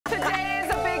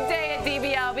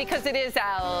Al, because it is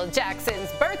Al Jackson's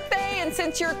birthday, and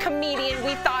since you're a comedian,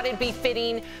 we thought it'd be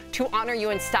fitting to honor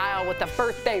you in style with the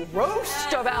birthday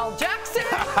roast of Al Jackson.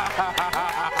 All right,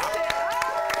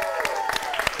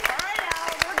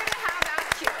 Al, we're going to have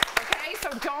at you, okay? So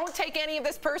don't take any of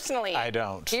this personally. I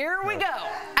don't. Here we go.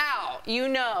 Al, you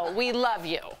know we love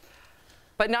you,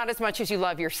 but not as much as you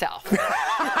love yourself.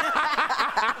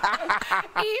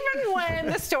 Even when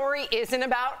the story isn't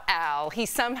about Al, he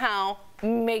somehow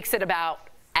makes it about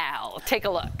Al. Take a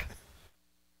look.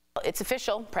 It's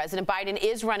official. President Biden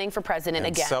is running for president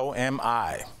again. So am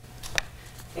I.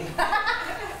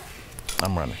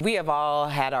 I'm running. We have all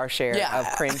had our share of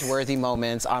cringe-worthy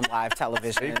moments on live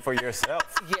television. Speak for yourself.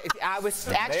 Yeah, I was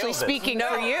actually speaking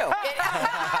for you.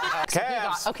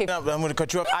 Cavs. Okay. No, I'm going to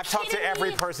cut you off. I've talked to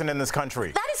every person in this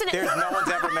country. That isn't it. There's no one's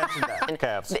ever mentioned that.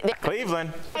 Cavs.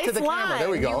 Cleveland. To the camera. There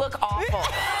we go. You look awful.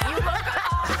 You look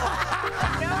awful.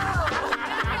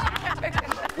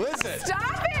 Listen. Stop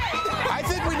it! I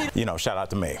think we need, shout out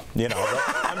to me. I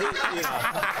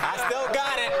still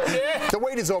got it. Yeah. The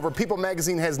wait is over. People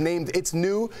magazine has named its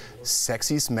new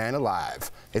sexiest man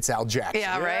alive. It's Al Jackson.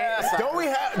 Yeah, right. Don't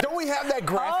we have that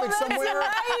graphic somewhere?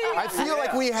 Right. I feel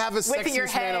like we have a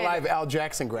sexiest man alive Al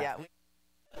Jackson graphic.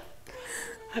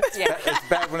 Yeah. It's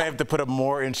bad when they have to put a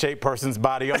more in shape person's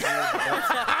body on you.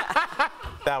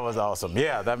 That was awesome.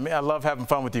 Yeah, I love having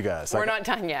fun with you guys. We're not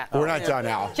done yet. We're not done,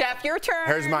 Al. Jeff, your turn.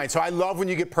 Here's mine. So I love when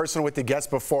you get personal with the guests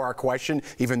before our question,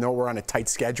 even though we're on a tight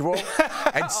schedule.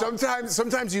 And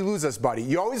sometimes you lose us, buddy.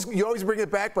 You always bring it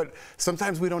back, but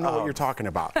sometimes we don't know what you're talking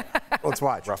about. Let's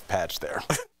watch. Rough patch there.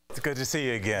 It's good to see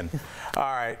you again. All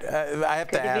right, I have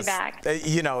to ask.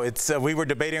 We were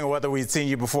debating whether we'd seen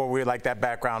you before. We like that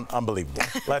background, unbelievable.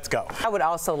 Let's go. I would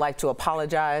also like to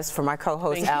apologize for my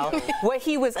co-host Al. What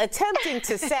he was attempting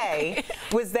to say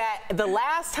was that the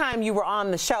last time you were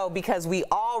on the show, because we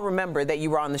all remember that you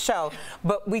were on the show,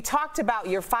 but we talked about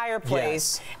your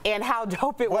fireplace and how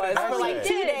dope it was for like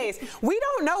 2 days. We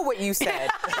don't know what you said.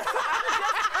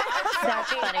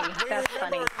 That's funny. That's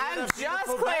funny. I'm just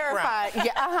clarifying.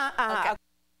 Yeah, Okay.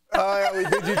 Oh, yeah, we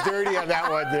did you dirty on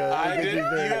that one, dude. You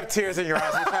have tears in your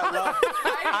eyes, which I love.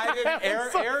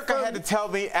 Erica had to tell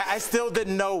me. I still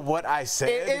didn't know what I said.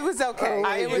 It was okay.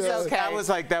 It was okay. I was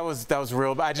like, that was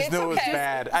real. I just knew it was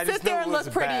bad. I just Sit there and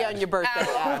look pretty on your birthday.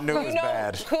 I knew it was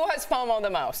bad. Who has FOMO the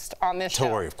most on this show?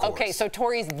 Tori, of course. Okay, so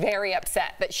Tori's very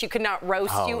upset that she could not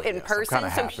roast you in person.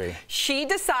 I'm kinda happy. She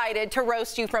decided to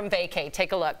roast you from vacay.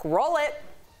 Take a look. Roll it.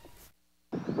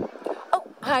 Oh,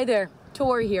 hi there.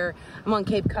 Tori here. I'm on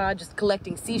Cape Cod just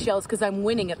collecting seashells because I'm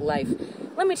winning at life.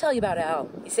 Let me tell you about Al.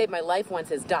 He saved my life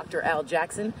once as Dr. Al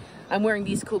Jackson. I'm wearing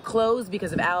these cool clothes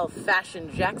because of Al Fashion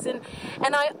Jackson.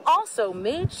 And I also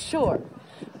made sure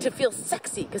to feel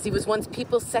sexy because he was once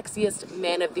people's sexiest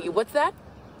man of the year. What's that?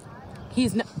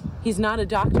 He's not a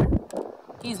doctor.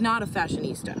 He's not a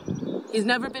fashionista. He's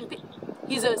never been...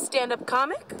 He's a stand-up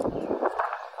comic? Oh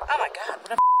my God,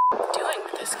 what am I doing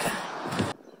with this guy?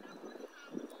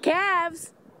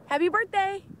 Cavs, happy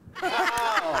birthday. Oh,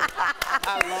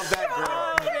 I love that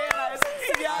girl.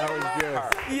 That was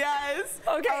good. Yes.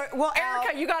 Okay. Well,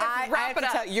 Erica, you got to wrap it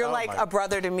up. You're like a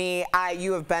brother to me.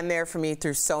 You have been there for me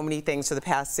through so many things for the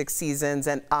past 6 seasons.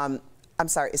 And I'm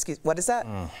sorry. Excuse. What is that?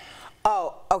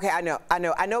 Oh, okay. I know.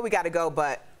 We got to go,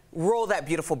 but roll that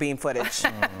beautiful beam footage.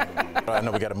 I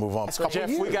know we got to move on. Jeff,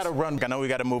 we got to run. I know we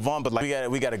got to move on, but like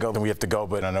we got to go. We have to go,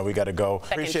 but I know we got to go.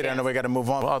 Appreciate it. I know we got to move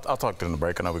on. Well, I'll talk to you in the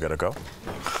break. I know we got to go.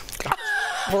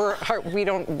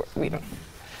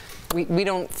 We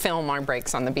don't film our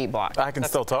breaks on the B block. I can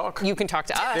still talk. You can talk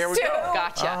to us. There we go.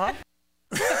 Gotcha.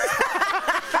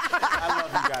 I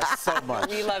love you guys so much.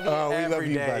 We love you. We love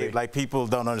you, day. buddy. Like, people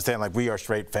don't understand. Like, we are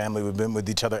straight family. We've been with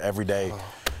each other every day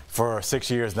for 6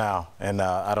 years now, and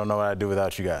I don't know what I'd do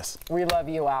without you guys. We love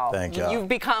you, Al. Thank you. You've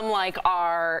become like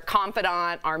our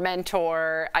confidant, our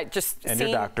mentor. Your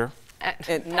doctor.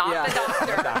 Not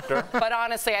the doctor. But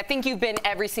honestly, I think you've been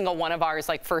every single one of ours,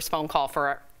 like, first phone call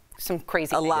for some crazy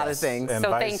things. A lot of things. And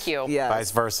so thank you.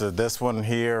 Vice versa. This one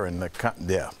here and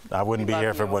I wouldn't be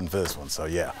here if it wasn't for this one. So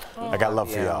yeah, I got love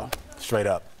for y'all. Straight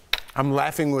up. I'm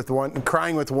laughing with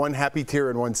crying with one happy tear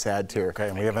and one sad tear. Okay,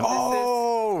 and we haven't.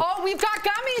 Oh, we've got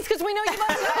gummies because we know you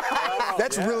love gummies.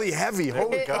 That's really heavy.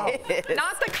 Holy cow.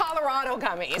 Not the Colorado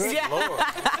gummies. Good Lord.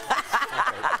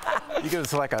 You give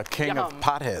us like a king of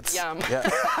potheads. Yum. Yeah.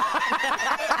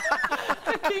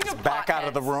 King of Back out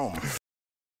of potheads. the room.